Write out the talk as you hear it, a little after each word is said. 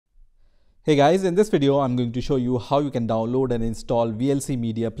Hey guys, in this video I'm going to show you how you can download and install VLC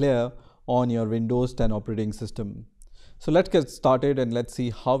media player on your Windows 10 operating system. So let's get started and let's see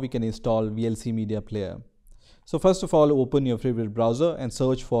how we can install VLC media player. So first of all, open your favorite browser and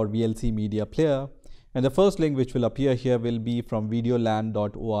search for VLC media player, and the first link which will appear here will be from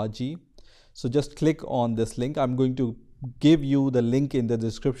videoland.org. So just click on this link. I'm going to give you the link in the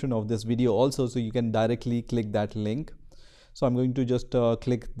description of this video also, so you can directly click that link. So I'm going to just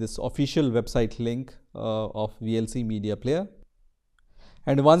click this official website link of VLC media player.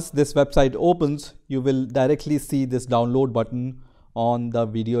 And once this website opens, you will directly see this download button on the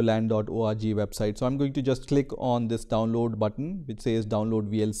videoland.org website. So I'm going to just click on this download button which says download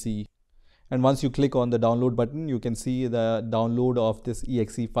VLC. And once you click on the download button, you can see the download of this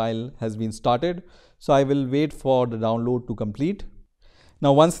exe file has been started. So I will wait for the download to complete.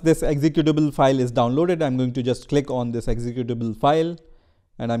 Now once this executable file is downloaded, I'm going to just click on this executable file,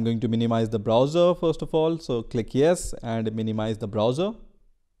 and I'm going to minimize the browser first of all. So click yes and minimize the browser.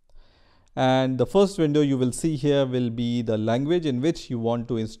 And the first window you will see here will be the language in which you want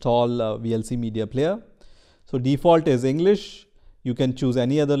to install VLC media player. So default is English. You can choose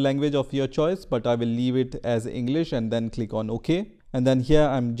any other language of your choice, but I will leave it as English and then click on OK. And then here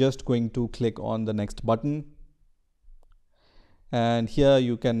I'm just going to click on the next button. And here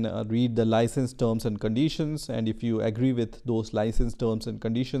you can read the license terms and conditions, and if you agree with those license terms and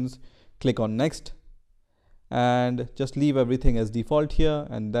conditions, click on next, and just leave everything as default here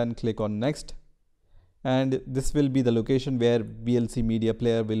and then click on next. And this will be the location where VLC media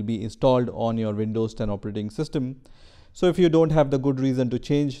player will be installed on your Windows 10 operating system. So if you don't have the good reason to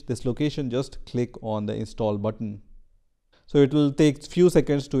change this location, just click on the install button. So it will take few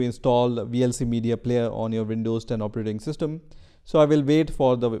seconds to install VLC media player on your Windows 10 operating system. So I will wait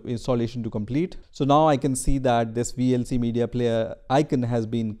for the installation to complete. So now I can see that this VLC media player icon has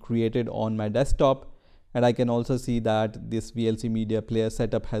been created on my desktop, and I can also see that this VLC media player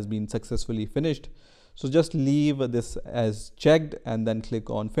setup has been successfully finished. So just leave this as checked and then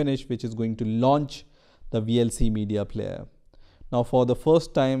click on finish, which is going to launch the VLC media player. Now for the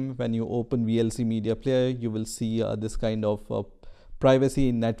first time when you open VLC media player, you will see this kind of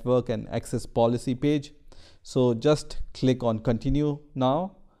privacy, network and access policy page. So just click on continue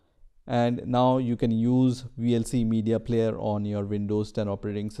now, and now you can use VLC media player on your Windows 10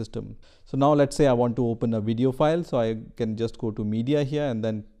 operating system. So now let's say I want to open a video file, so I can just go to media here and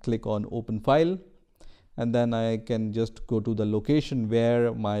then click on open file, and then I can just go to the location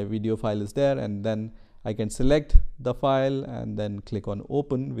where my video file is there, and then I can select the file and then click on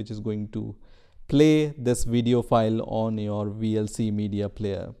open, which is going to play this video file on your VLC media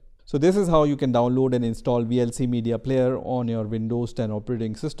player. So this is how you can download and install VLC media player on your Windows 10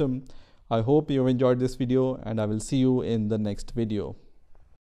 operating system. I hope you enjoyed this video, and I will see you in the next video.